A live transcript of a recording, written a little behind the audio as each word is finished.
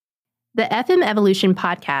The FM Evolution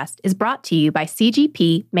podcast is brought to you by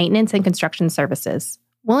CGP Maintenance and Construction Services.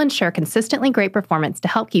 We'll ensure consistently great performance to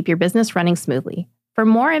help keep your business running smoothly. For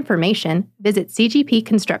more information, visit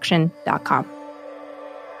cgpconstruction.com.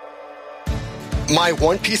 My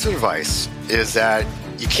one piece of advice is that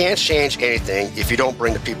you can't change anything if you don't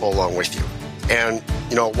bring the people along with you. And,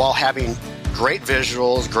 while having great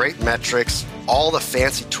visuals, great metrics, all the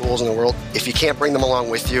fancy tools in the world, if you can't bring them along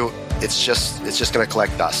with you, it's just going to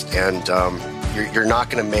collect dust, and you're not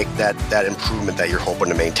going to make that improvement that you're hoping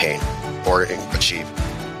to maintain or achieve.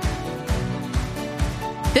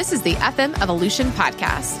 This is the FM Evolution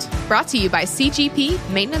podcast, brought to you by CGP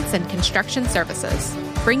Maintenance and Construction Services,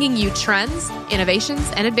 bringing you trends,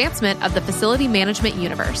 innovations, and advancement of the facility management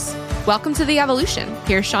universe. Welcome to the Evolution.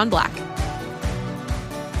 Here's Sean Black.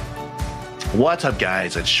 What's up,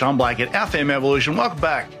 guys? It's Sean Black at FM Evolution. Welcome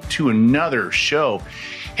back to another show.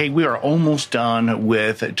 Hey, we are almost done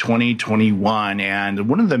with 2021, and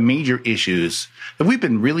one of the major issues that we've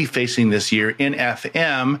been really facing this year in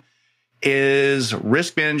FM is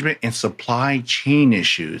risk management and supply chain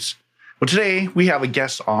issues. Well, today we have a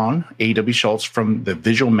guest on, A.W. Schultz from the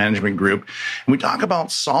Visual Management Group, and we talk about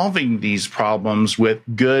solving these problems with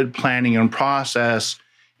good planning and process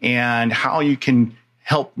and how you can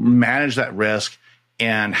help manage that risk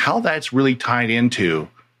and how that's really tied into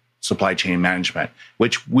supply chain management,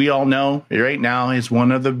 which we all know right now is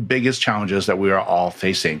one of the biggest challenges that we are all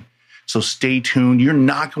facing. So stay tuned. You're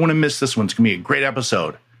not going to miss this one. It's going to be a great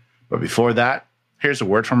episode. But before that, here's a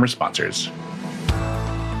word from our sponsors.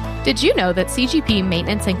 Did you know that CGP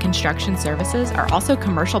Maintenance and Construction Services are also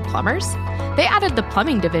commercial plumbers? They added the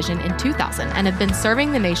plumbing division in 2000 and have been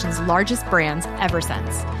serving the nation's largest brands ever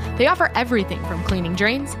since. They offer everything from cleaning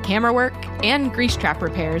drains, camera work, and grease trap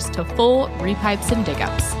repairs to full repipes and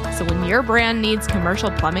dig-ups. So when your brand needs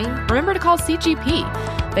commercial plumbing, remember to call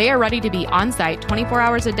CGP. They are ready to be on-site 24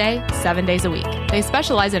 hours a day, 7 days a week. They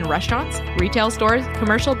specialize in restaurants, retail stores,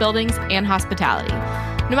 commercial buildings, and hospitality.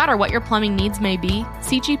 No matter what your plumbing needs may be,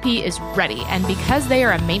 CGP is ready, and because they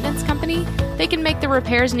are a maintenance company, they can make the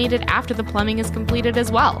repairs needed after the plumbing is completed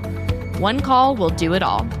as well. One call will do it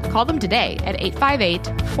all. Call them today at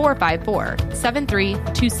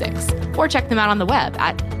 858-454-7326 or check them out on the web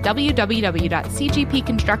at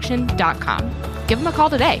www.cgpconstruction.com. Give them a call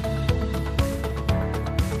today.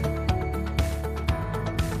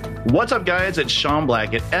 What's up, guys? It's Sean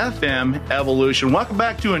Black at FM Evolution. Welcome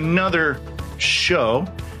back to another show.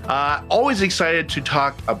 Always excited to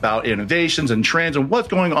talk about innovations and trends and what's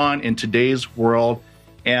going on in today's world.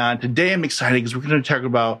 And today I'm excited because we're going to talk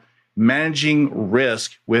about managing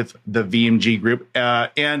risk with the VMG group.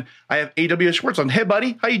 And I have A.W. Schultz on. Hey,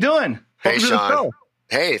 buddy. How you doing? Hey, Sean.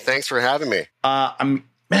 Hey, thanks for having me.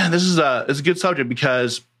 This is a good subject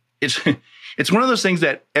because it's one of those things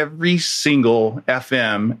that every single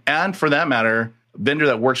FM, and for that matter, vendor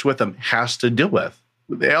that works with them, has to deal with.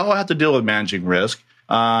 They all have to deal with managing risk.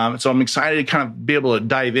 So I'm excited to kind of be able to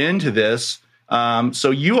dive into this.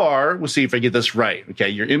 So you are, we'll see if I get this right. Okay,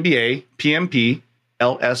 you're MBA, PMP,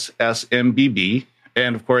 LSSMBB,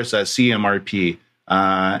 and of course, CMRP,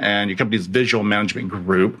 and your company's Visual Management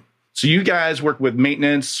Group. So you guys work with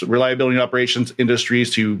maintenance, reliability, and operations industries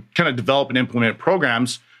to kind of develop and implement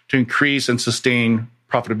programs to increase and sustain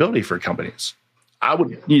profitability for companies.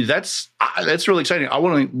 That's really exciting. I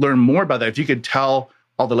want to learn more about that. If you could tell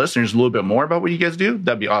all the listeners a little bit more about what you guys do,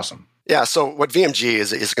 that'd be awesome. Yeah. So what VMG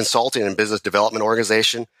is a consulting and business development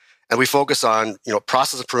organization, and we focus on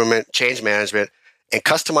process improvement, change management, and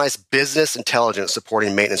customized business intelligence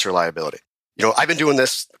supporting maintenance reliability. I've been doing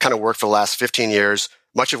this kind of work for the last 15 years.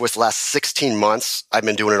 Much of which the last 16 months, I've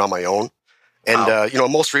been doing it on my own. And, wow.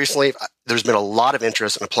 Most recently, there's been a lot of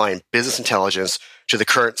interest in applying business intelligence to the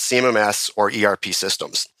current CMMS or ERP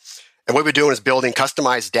systems. And what we're doing is building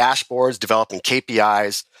customized dashboards, developing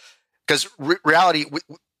KPIs. Because reality,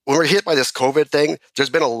 when we're hit by this COVID thing, there's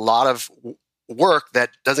been a lot of work that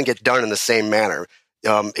doesn't get done in the same manner.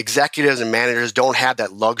 Executives and managers don't have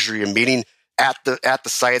that luxury of meeting at the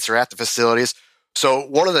sites or at the facilities. So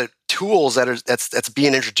one of the tools that's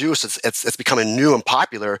being introduced, it's becoming new and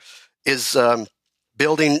popular, is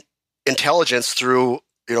building intelligence through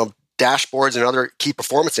dashboards and other key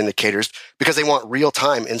performance indicators because they want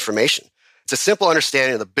real-time information. It's a simple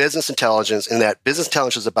understanding of the business intelligence, and that business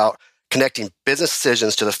intelligence is about connecting business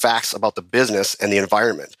decisions to the facts about the business and the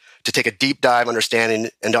environment to take a deep dive understanding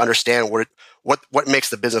and to understand what makes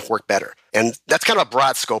the business work better. And that's kind of a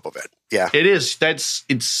broad scope of it. Yeah, it is.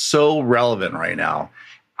 It's so relevant right now.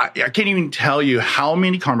 I can't even tell you how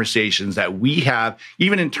many conversations that we have,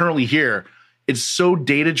 even internally here. It's so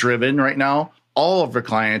data driven right now. all of our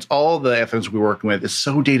clients, all the FMs we're working with is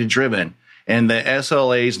so data driven, and the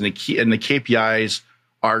SLAs and the KPIs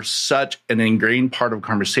are such an ingrained part of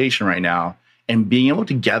conversation right now. And being able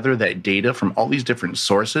to gather that data from all these different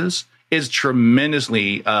sources is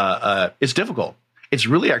tremendously it's difficult. It's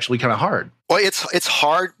really actually kind of hard. Well, it's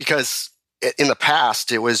hard because in the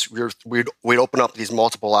past it was we'd open up these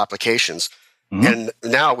multiple applications, and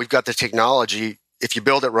now we've got the technology. If you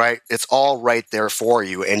build it right, it's all right there for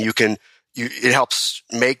you, and it helps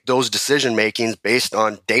make those decision makings based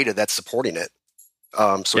on data that's supporting it.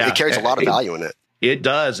 So it carries a lot of value in it. It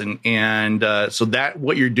does, and so that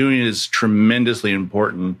what you're doing is tremendously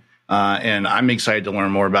important. And I'm excited to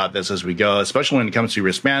learn more about this as we go, especially when it comes to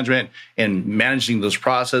risk management and managing those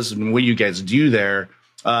processes and what you guys do there.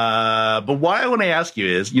 But why I want to ask you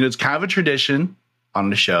is, it's kind of a tradition on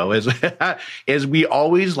the show is we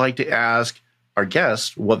always like to ask our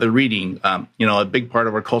guests what they're reading. A big part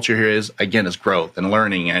of our culture here is growth and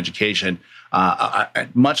learning and education,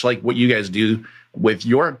 much like what you guys do with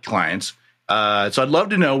your clients. So I'd love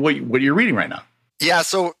to know what you're reading right now. Yeah.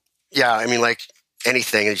 So, like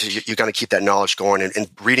anything, you got to keep that knowledge going, and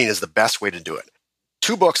reading is the best way to do it.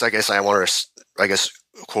 2 books, I want to,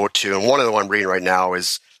 quote to, and one of the one I'm reading right now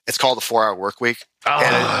it's called The 4-Hour Workweek.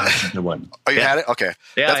 That's the one. Oh, you had it? Okay.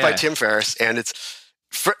 Yeah, That's by Tim Ferriss. And it's,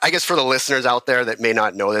 for the listeners out there that may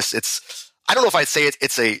not know this, I don't know if I'd say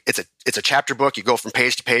it's a chapter book. You go from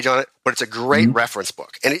page to page on it, but it's a great reference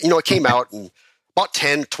book. And it came out about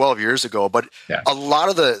 10, 12 years ago, but a lot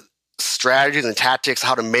of the strategies and tactics,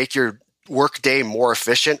 how to make your work day more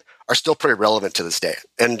efficient, are still pretty relevant to this day.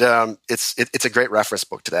 And it's a great reference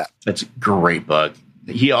book to that. It's a great book.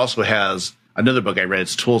 He also has another book I read.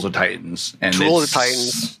 It's Tools of Titans. And Tools of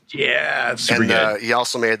Titans. Yeah, it's super good. He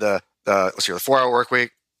also made the 4-Hour Workweek,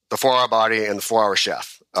 the 4-Hour Body, and the 4-Hour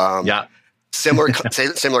Chef.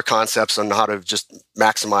 Similar concepts on how to just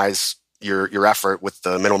maximize your effort with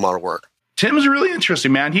the minimal amount of work. Tim's really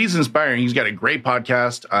interesting, man. He's inspiring. He's got a great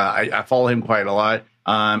podcast. I follow him quite a lot.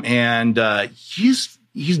 And he's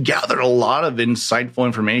gathered a lot of insightful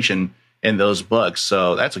information in those books.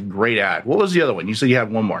 So that's a great ad. What was the other one? You said you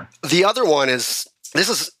had one more. The other one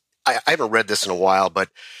I haven't read this in a while, but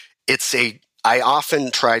I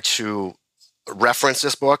often try to reference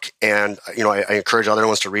this book, and I encourage other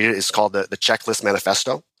ones to read it. It's called the Checklist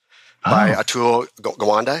Manifesto by Atul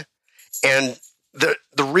Gawande. And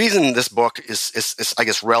the reason this book is I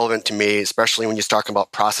guess relevant to me, especially when you're talking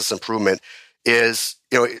about process improvement, is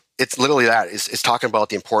it's literally that is talking about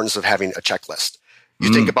the importance of having a checklist.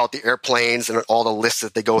 You think about the airplanes and all the lists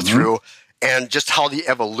that they go through, and just how the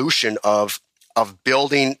evolution of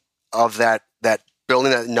building that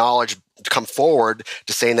knowledge come forward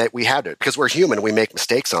to saying that we had it, because we're human, we make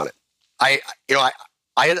mistakes on it. I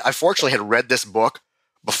fortunately had read this book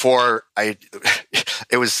before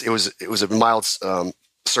it was a mild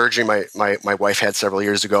surgery my wife had several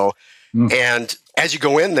years ago, and as you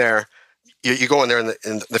go in there. You go in there,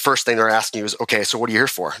 and the first thing they're asking you is, okay, so what are you here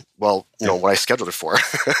for? Well, what I scheduled it for.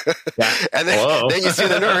 And then you see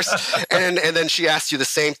the nurse, and then she asks you the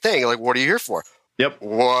same thing, like, what are you here for? Yep.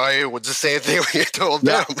 Why? What's the same thing you told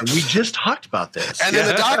them? We just talked about this. And then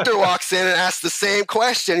the doctor walks in and asks the same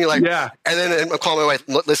question. You're like, and then I'm calling my wife.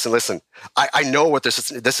 Listen. I know what this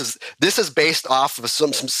is. This is based off of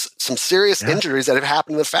some serious injuries that have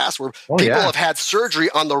happened in the past, where people have had surgery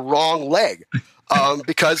on the wrong leg.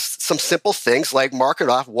 Because some simple things like mark it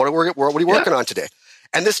off. What are you working on today?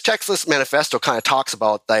 And this checklist manifesto kind of talks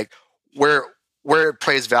about like where it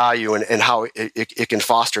plays value and how it can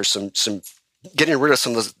foster some getting rid of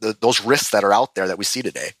some of those risks that are out there that we see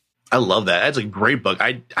today. I love that. That's a great book.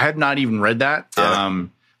 I have not even read that. Yeah.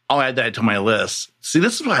 I'll add that to my list. See,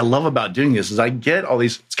 this is what I love about doing this is I get all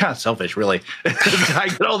these. It's kind of selfish, really. I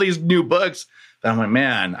get all these new books that I'm like,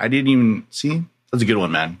 man, I didn't even see. That's a good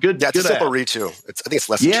one, man. Good. Yeah, it's good a simple read too. I think it's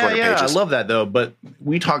less than 200 pages. I love that though. But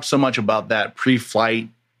we talk so much about that pre-flight,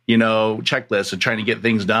 checklist of trying to get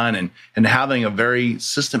things done and having a very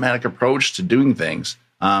systematic approach to doing things.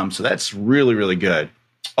 So that's really, really good.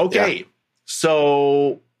 Okay,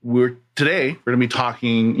 so today we're going to be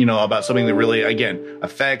talking, about something that really, again,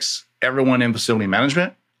 affects everyone in facility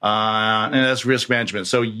management, and that's risk management.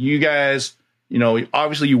 So you guys,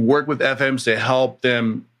 obviously you work with FMs to help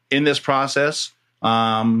them in this process.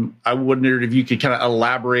 I wondered if you could kind of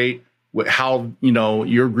elaborate how,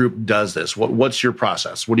 your group does this. What's your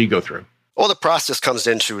process? What do you go through? Well, the process comes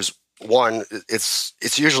into is one,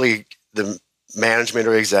 it's usually the management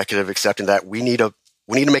or executive accepting that we need to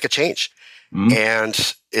make a change.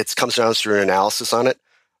 And it comes down to an analysis on it,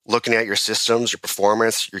 looking at your systems, your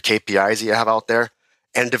performance, your KPIs that you have out there,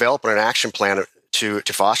 and developing an action plan to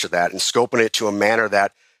foster that and scoping it to a manner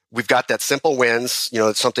that we've got that simple wins,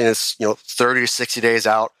 something that's, 30 to 60 days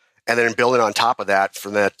out, and then building on top of that for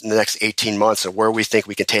the next 18 months of where we think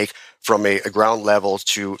we can take from a ground level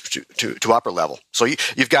to upper level. So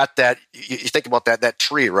you've got that, you think about that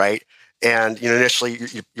tree, right? And initially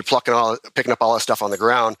you're picking up all that stuff on the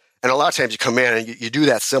ground. And a lot of times you come in and you do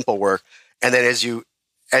that simple work. And then as you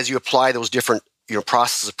apply those different,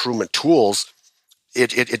 process improvement tools,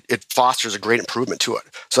 it fosters a great improvement to it.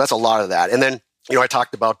 So that's a lot of that. And then, I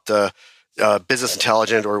talked about the business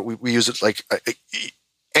intelligence, or we use it like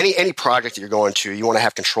any project that you're going to, you want to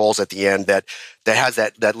have controls at the end that has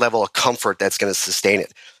that level of comfort that's going to sustain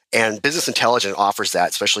it. And business intelligence offers that,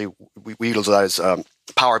 especially we utilize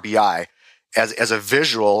Power BI as a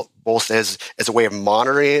visual, both as a way of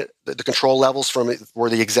monitoring the control levels from where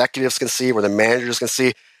the executives can see, where the managers can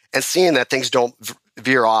see, and seeing that things don't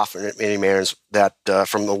veer off in any manners that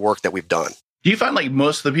from the work that we've done. Do you find like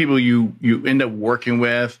most of the people you end up working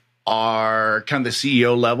with are kind of the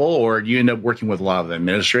CEO level, or do you end up working with a lot of the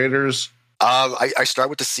administrators? I start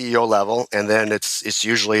with the CEO level, and then it's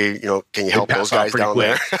usually, can you help those guys down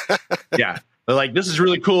quick there? Yeah. They're like, this is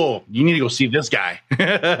really cool. You need to go see this guy.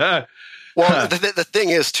 Well, the thing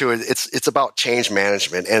is too, it's about change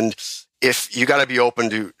management. And if you got to be open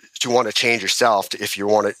to want to change yourself, if you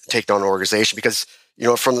want to take down an organization, because,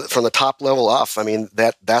 from the top level up, I mean,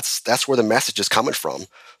 that's where the message is coming from.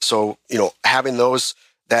 So, having those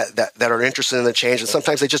that are interested in the change, and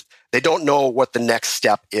sometimes they don't know what the next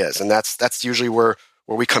step is. And that's usually where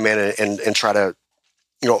we come in and try to,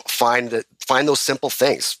 find those simple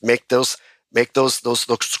things, make those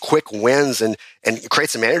quick wins and create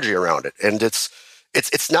some energy around it. And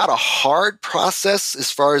it's not a hard process as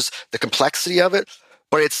far as the complexity of it,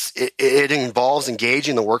 but it involves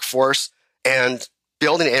engaging the workforce and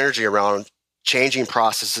building energy around changing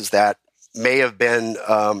processes that may have been,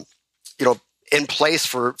 in place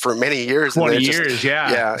for many years. 20 years,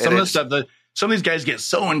 yeah. Some of the stuff that some of these guys get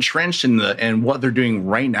so entrenched in what they're doing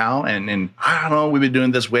right now, and I don't know, we've been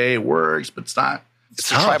doing this way, it works, but it's not. It's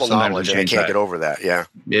tribal knowledge, and I can't get over that. Yeah,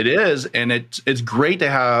 it is, and it's great to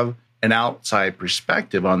have an outside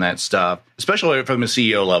perspective on that stuff, especially from the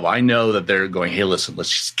CEO level. I know that they're going, hey, listen, let's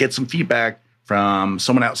just get some feedback from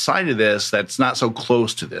someone outside of this that's not so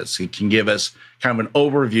close to this. It can give us kind of an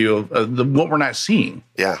overview of what we're not seeing.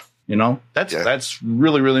 Yeah. That's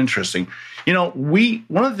really, really interesting.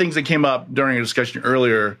 One of the things that came up during a discussion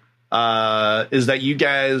earlier is that you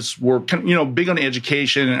guys were big on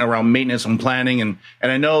education around maintenance and planning, and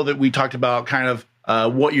I know that we talked about kind of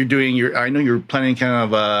what you're doing. I know you're planning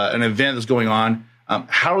kind of an event that's going on.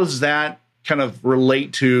 How does that kind of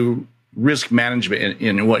relate to risk management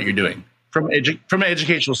in what you're doing from an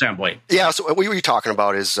educational standpoint? Yeah. So what we were talking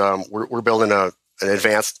about is we're building an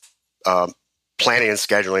advanced planning and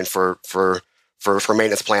scheduling for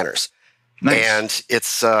maintenance planners. Nice. And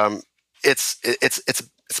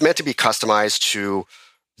it's meant to be customized to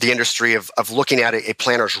the industry of looking at a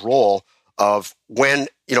planner's role of when,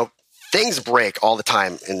 things break all the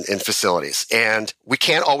time in facilities, and we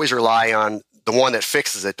can't always rely on the one that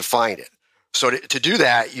fixes it to find it. So to do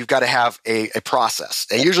that, you've got to have a process.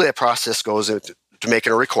 And usually a process goes into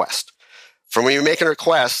making a request. From when you're making a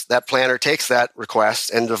request, that planner takes that request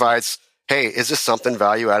and divides, hey, is this something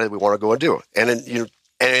value added we want to go and do? And then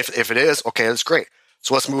if it is, okay, that's great.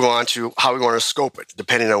 So let's move on to how we want to scope it,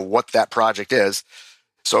 depending on what that project is.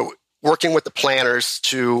 So working with the planners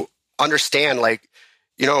to understand,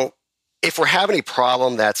 if we're having a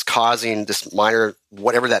problem that's causing this minor,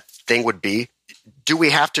 whatever that thing would be, do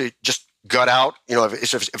we have to just gut out, if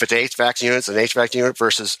it's HVAC unit, it's an HVAC unit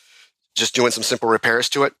versus just doing some simple repairs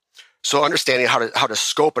to it? So understanding how to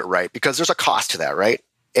scope it right, because there's a cost to that, right?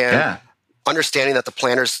 And understanding that the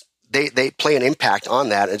planners, they play an impact on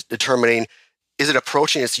that and determining, is it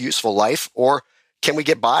approaching its useful life, or can we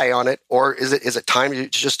get by on it, or is it time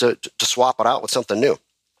to swap it out with something new?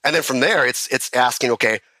 And then from there, it's asking,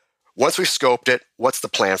 okay, once we've scoped it, what's the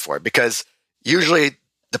plan for it? Because usually,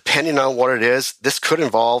 depending on what it is, this could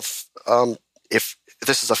involve, if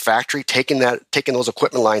this is a factory, taking those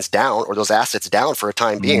equipment lines down or those assets down for a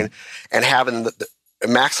time being, and having the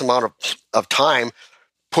max amount of time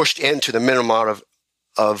pushed into the minimum amount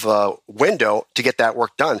of window to get that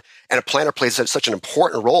work done. And a planner plays such an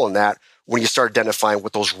important role in that when you start identifying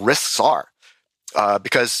what those risks are,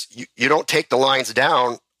 because you don't take the lines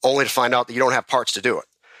down only to find out that you don't have parts to do it,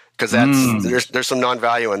 because there's some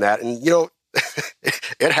non-value in that, and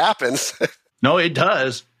it happens. No, it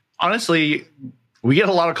does. Honestly, we get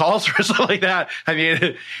a lot of calls for stuff like that. I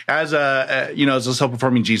mean, as a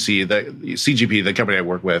self-performing GC, the CGP, the company I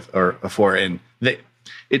work with and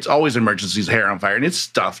it's always emergencies, hair on fire, and it's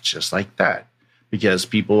stuff just like that because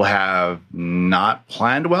people have not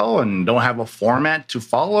planned well and don't have a format to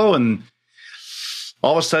follow, and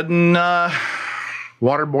all of a sudden,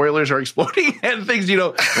 water boilers are exploding and things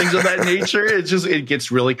of that nature. It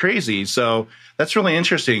gets really crazy. So that's really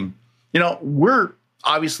interesting. We're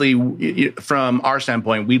obviously, from our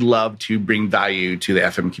standpoint, we love to bring value to the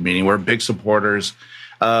FM community. We're big supporters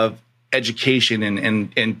of education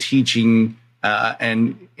and teaching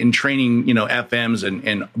and in training, FMs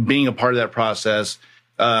and being a part of that process.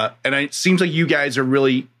 And it seems like you guys are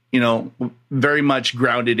really, very much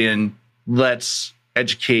grounded in let's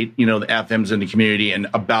educate, the FMs in the community and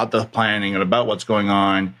about the planning and about what's going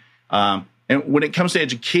on. And when it comes to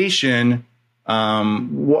education,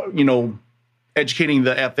 educating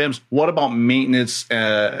the FMs, what about maintenance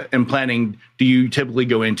and planning do you typically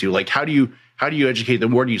go into? Like, how do you educate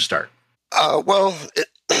them? Where do you start?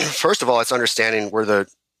 First of all, it's understanding where the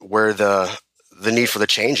need for the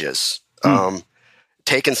change is.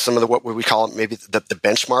 Taking some of what we call maybe the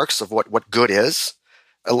benchmarks of what good is.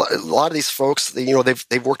 A lot of these folks,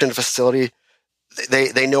 they've worked in a facility.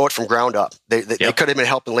 They know it from ground up. They could have been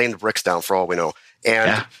helping laying the bricks down for all we know,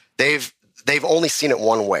 and they've only seen it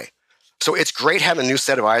one way. So it's great having a new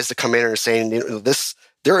set of eyes to come in and saying,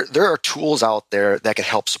 there are tools out there that can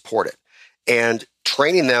help support it, and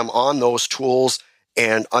training them on those tools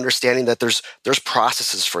and understanding that there's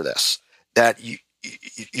processes for this, that you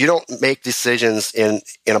don't make decisions in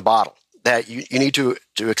a bottle, that you need to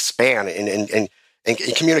expand and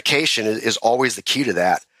communication is always the key to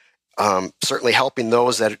that. Certainly helping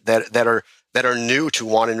those that are new to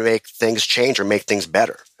wanting to make things change or make things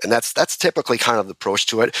better, and that's typically kind of the approach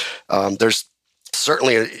to it. There's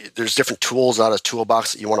different tools out of the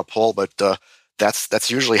toolbox that you want to pull, but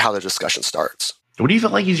that's usually how the discussion starts. What do you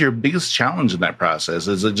feel like is your biggest challenge in that process?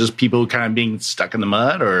 Is it just people kind of being stuck in the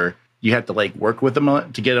mud, or you have to work with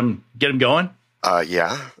them to get them going?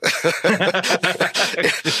 Yeah.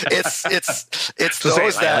 It's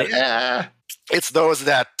those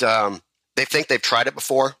that they think they've tried it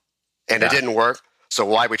before and it didn't work. So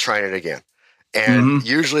why are we trying it again? And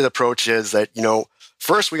usually the approach is that,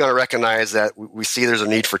 first we got to recognize that we see there's a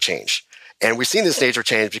need for change. And we've seen this need for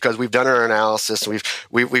change because we've done our analysis. We've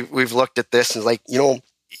looked at this and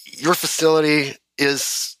your facility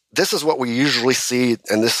this is what we usually see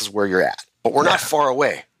and this is where you're at. But we're not far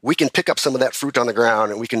away. We can pick up some of that fruit on the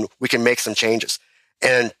ground and we can make some changes.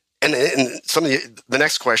 And some of the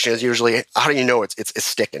next question is usually, how do you know it's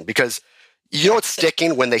sticking? Because it's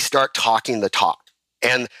sticking when they start talking the talk.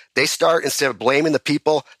 And they start, instead of blaming the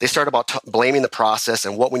people, they start about blaming the process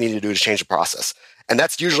and what we need to do to change the process. And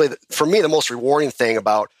that's usually, for me, the most rewarding thing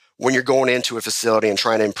about when you're going into a facility and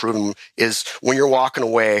trying to improve them is when you're walking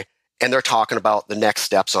away and they're talking about the next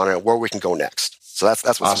steps on it, where we can go next. So that's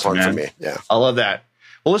what's awesome, important man. for me. Yeah. I love that.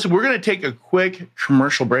 Well, listen, we're going to take a quick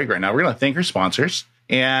commercial break right now. We're going to thank our sponsors,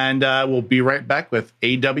 and we'll be right back with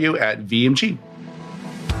AW at VMG.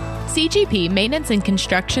 CGP Maintenance and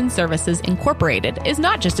Construction Services Incorporated is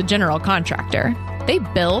not just a general contractor. They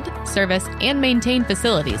build, service, and maintain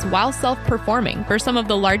facilities while self-performing for some of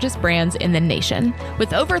the largest brands in the nation.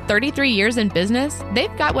 With over 33 years in business,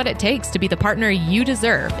 they've got what it takes to be the partner you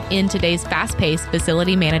deserve in today's fast-paced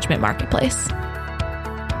facility management marketplace.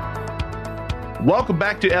 Welcome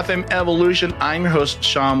back to FM Evolution. I'm your host,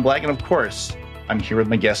 Sean Black, and of course, I'm here with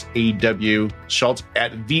my guest, A.W. Schultz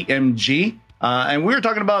at VMG. And we were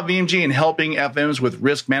talking about VMG and helping FMs with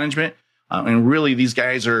risk management. And really, these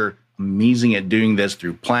guys are amazing at doing this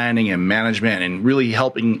through planning and management and really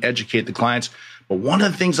helping educate the clients. But one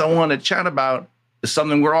of the things I want to chat about is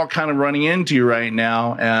something we're all kind of running into right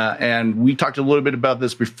now. And we talked a little bit about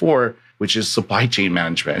this before, which is supply chain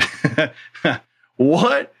management.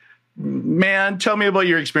 Man, tell me about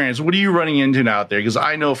your experience. What are you running into out there? Because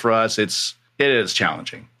I know for us, it is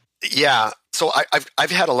challenging. Yeah. So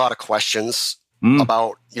I've had a lot of questions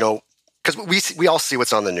about, because we all see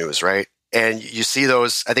what's on the news, right? And you see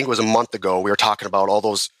those, I think it was a month ago, we were talking about all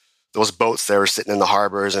those boats that were sitting in the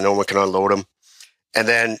harbors and no one can unload them. And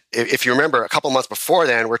then if you remember a couple months before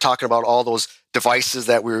then, we're talking about all those devices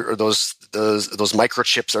that those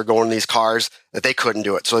microchips that are going in these cars that they couldn't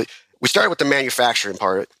do it. So we started with the manufacturing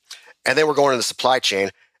part of it, and then we're going to the supply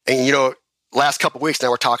chain. And, last couple of weeks now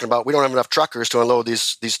we're talking about we don't have enough truckers to unload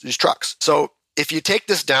these trucks. So if you take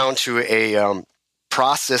this down to a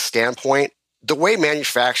process standpoint, the way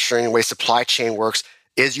manufacturing, the way supply chain works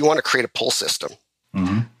is you want to create a pull system.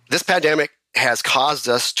 Mm-hmm. This pandemic has caused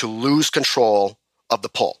us to lose control of the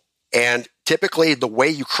pull. And typically the way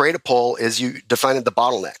you create a pull is you define the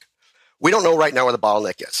bottleneck. we don't know right now where the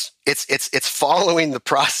bottleneck is. It's following the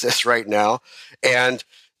process right now. And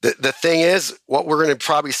the thing is, what we're going to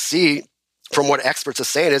probably see from what experts are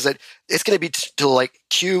saying is that it's going to be till like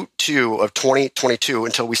Q2 of 2022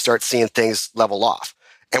 until we start seeing things level off.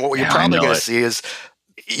 And what you're probably going to see is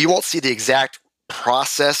you won't see the exact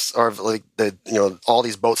process or like all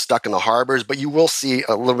these boats stuck in the harbors, but you will see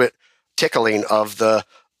a little bit tickling of the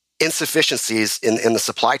insufficiencies in the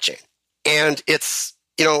supply chain. And it's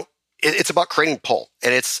about creating pull,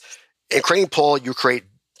 and in creating pull, you create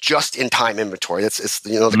just in time inventory. It's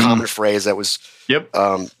the common phrase that was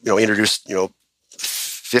introduced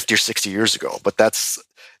 50 or 60 years ago. But that's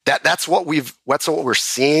what we're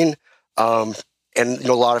seeing. And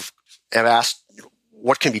a lot of have asked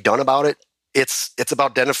what can be done about it. It's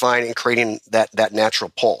about identifying and creating that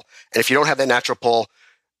natural pull. And if you don't have that natural pull,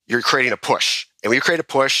 you're creating a push. And when you create a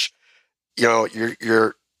push, your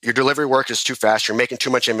delivery work is too fast. You're making too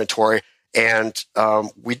much inventory, and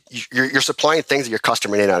you're supplying things that your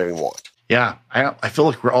customer may not even want. Yeah, I feel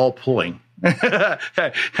like we're all pulling. Pushing.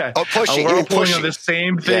 We're all pulling on the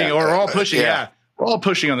same thing, or we're all pushing. Yeah, we're all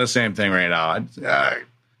pushing on the same thing right now.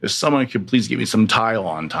 If someone could please give me some tile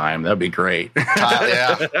on time, that'd be great.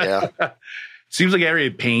 Tile, yeah. Seems like every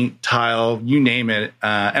paint, tile, you name it.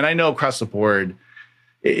 And I know across the board,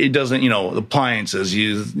 it doesn't,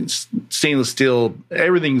 appliances, stainless steel,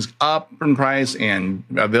 everything's up in price and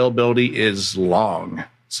availability is long.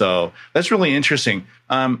 So that's really interesting.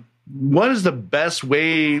 What is the best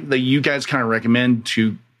way that you guys kind of recommend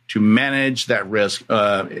to manage that risk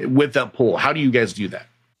with that pull? How do you guys do that?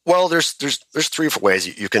 Well, there's 3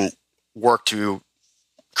 ways you can work to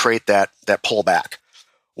create that pullback.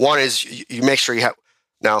 One is you make sure you have.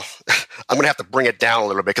 Now, I'm going to have to bring it down a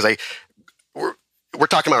little bit because we're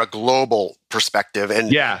talking about a global perspective,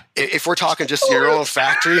 and if we're talking just your own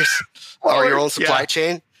factories or your own supply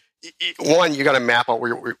chain, one, you got to map out where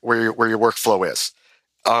your workflow is,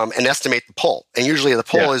 and estimate the pull. And usually, the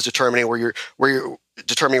pull is determining where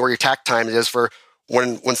your tack time is for.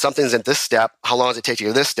 When something's at this step, how long does it take to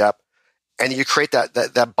get to this step? And you create that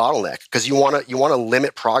bottleneck because you want to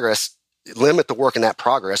limit progress, limit the work in that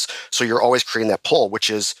progress. So you're always creating that pull, which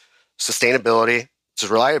is sustainability, it's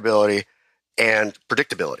reliability, and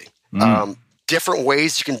predictability. Different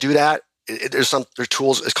ways you can do that. There's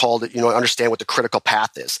tools. It's called understand what the critical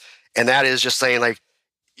path is, and that is just saying like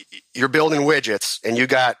you're building widgets and you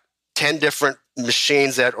got 10 different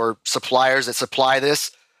machines or suppliers that supply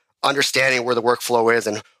this. Understanding where the workflow is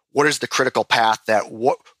and what is the critical path that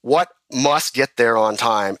what must get there on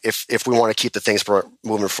time if we want to keep the things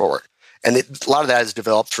moving forward. And a lot of that is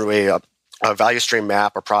developed through a value stream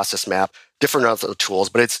map or process map, different other tools,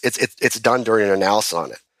 but it's done during an analysis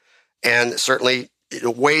on it. And certainly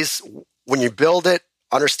ways when you build it,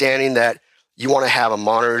 understanding that you want to have a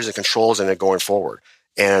monitors and controls in it going forward.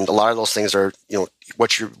 And a lot of those things are,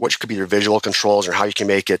 what could be your visual controls or how you can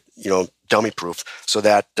make it, dummy proof so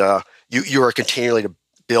that you are continually to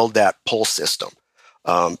build that pull system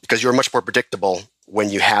because you're much more predictable when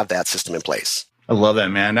you have that system in place. I love that,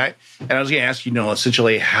 man. I was going to ask you,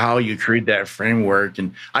 essentially how you create that framework.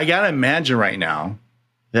 And I got to imagine right now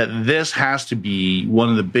that this has to be one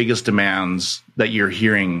of the biggest demands that you're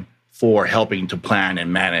hearing for helping to plan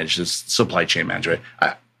and manage this supply chain management.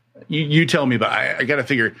 You tell me, but I got to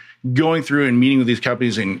figure going through and meeting with these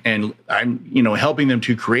companies and I'm helping them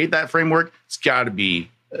to create that framework. It's got to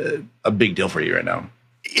be a big deal for you right now.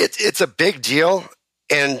 It's a big deal,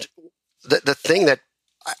 and the thing that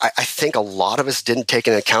I think a lot of us didn't take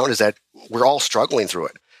into account is that we're all struggling through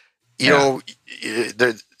it.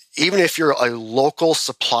 Even if you're a local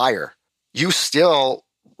supplier, you still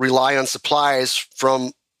rely on supplies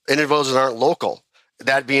from individuals that aren't local.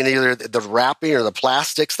 That being either the wrapping or the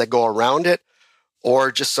plastics that go around it,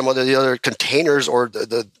 or just some of the other containers or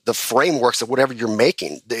the frameworks of whatever you're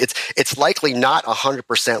making. It's likely not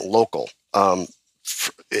 100% local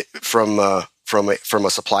from a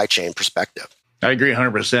supply chain perspective. I agree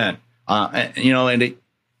 100%. And it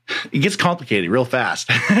gets complicated real fast.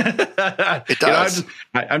 It does.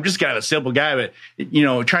 I'm just kind of a simple guy, but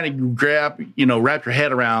trying to wrap your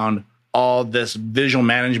head around all this visual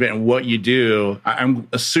management and what you do. I'm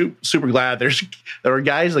super glad there are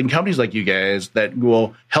guys and companies like you guys that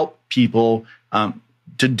will help people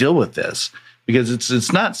to deal with this because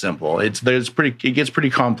it's not simple. It gets pretty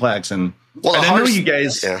complex. And I know you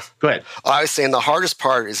guys. Yeah. Go ahead. I was saying the hardest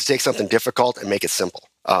part is to take something difficult and make it simple.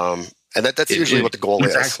 And that's usually what the goal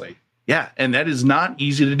is. Exactly. Yeah, and that is not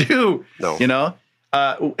easy to do. No.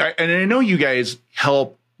 And I know you guys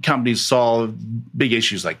help companies solve big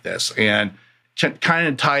issues like this and kind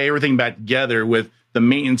of tie everything back together with the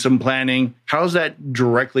maintenance and planning, how does that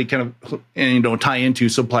directly kind of, tie into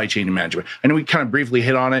supply chain management? I know we kind of briefly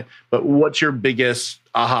hit on it, but what's your biggest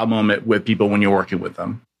aha moment with people when you're working with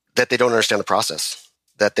them? That they don't understand the process,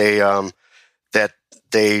 that they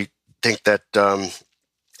think that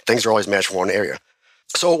things are always managed from one area.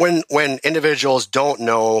 So when individuals don't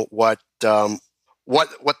know what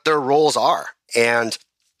their roles are, and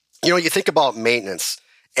you think about maintenance,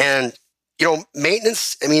 and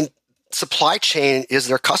maintenance, supply chain is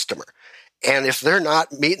their customer, and if they're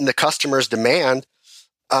not meeting the customer's demand,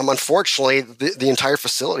 unfortunately, the entire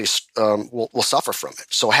facility will suffer from it.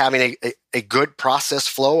 So having a good process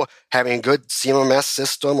flow, having a good CMMS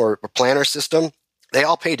system or planner system, they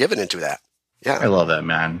all pay dividend to that. Yeah. I love that,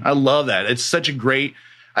 man. I love that. It's such a great,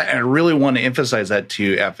 I really want to emphasize that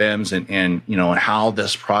to FMs and how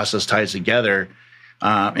this process ties together.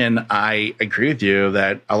 And I agree with you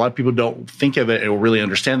that a lot of people don't think of it or really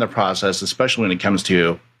understand the process, especially when it comes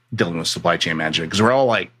to dealing with supply chain management, because we're all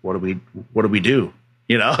like, what do we do?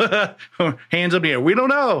 Hands up here. We don't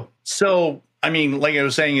know. So, like I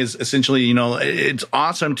was saying, is essentially, it's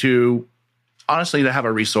awesome to honestly to have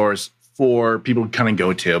a resource for people to kind of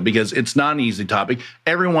go to, because it's not an easy topic.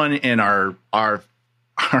 Everyone in our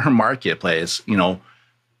marketplace,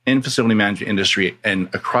 in facility management industry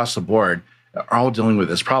and across the board are all dealing with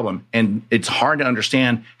this problem. And it's hard to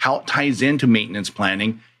understand how it ties into maintenance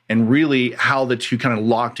planning and really how the two kind of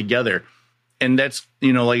lock together. And that's,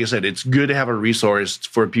 like I said, it's good to have a resource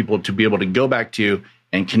for people to be able to go back to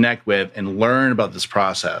and connect with and learn about this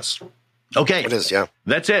process. Okay. It is, yeah.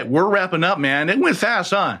 That's it. We're wrapping up, man. It went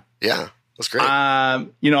fast, huh? Yeah, that's great. I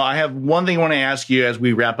have one thing I want to ask you as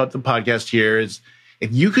we wrap up the podcast here is,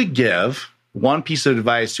 if you could give one piece of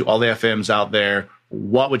advice to all the FMs out there,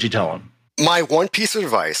 what would you tell them? My one piece of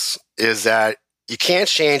advice is that you can't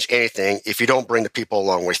change anything if you don't bring the people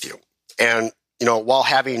along with you. And, while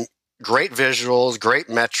having great visuals, great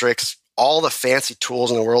metrics, all the fancy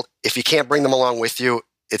tools in the world, if you can't bring them along with you,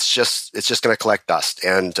 it's just going to collect dust.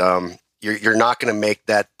 And you're not going to make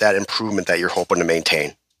that improvement that you're hoping to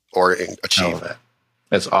maintain or achieve.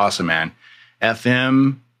 That's awesome, man.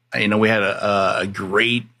 FM, we had a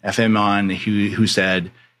great FM on who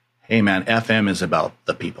said, hey, man, FM is about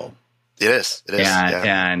the people. It is.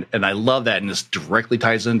 And I love that. And this directly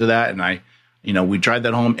ties into that. And we drive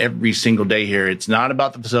that home every single day here. It's not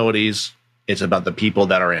about the facilities. It's about the people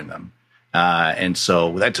that are in them. And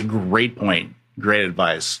so that's a great point. Great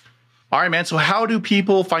advice. All right, man. So how do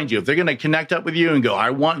people find you? If they're going to connect up with you and go, I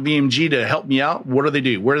want VMG to help me out, what do they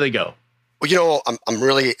do? Where do they go? Well, I'm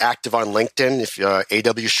really active on LinkedIn. If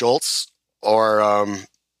A.W. Schultz, or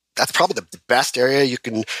that's probably the best area you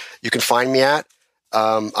can find me at.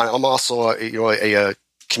 I'm also a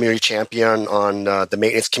community champion on the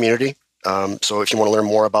maintenance community. So if you want to learn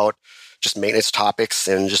more about just maintenance topics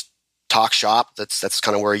and just talk shop, that's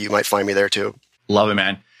kind of where you might find me there too. Love it,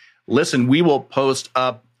 man. Listen, we will post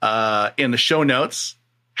up in the show notes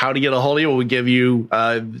how to get a hold of you. We'll give you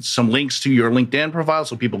some links to your LinkedIn profile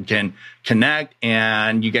so people can connect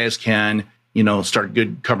and you guys can, start a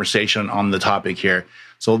good conversation on the topic here.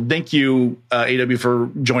 So thank you, AW, for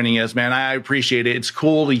joining us, man. I appreciate it. It's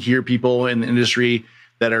cool to hear people in the industry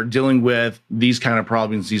that are dealing with these kind of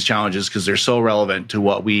problems, these challenges, because they're so relevant to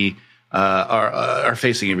what we are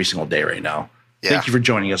facing every single day right now. Yeah. Thank you for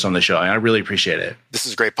joining us on the show. I really appreciate it. This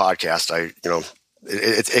is a great podcast.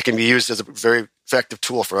 It can be used as a very effective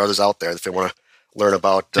tool for others out there if they want to learn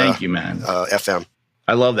about Thank you, man. FM.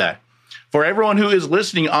 I love that. For everyone who is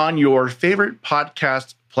listening on your favorite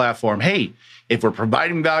podcast platform, hey, if we're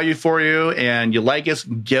providing value for you and you like us,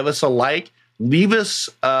 give us a like. Leave us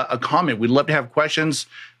a comment. We'd love to have questions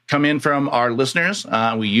come in from our listeners.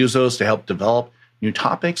 We use those to help develop new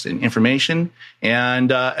topics and information.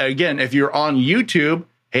 And again, if you're on YouTube,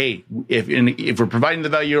 hey, if we're providing the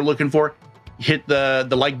value you're looking for, hit the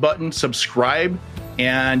like button, subscribe,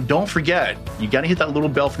 and don't forget, you got to hit that little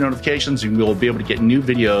bell for notifications, and we'll be able to get new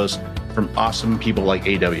videos from awesome people like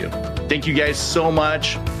AW. Thank you guys so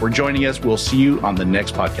much for joining us. We'll see you on the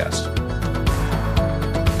next podcast.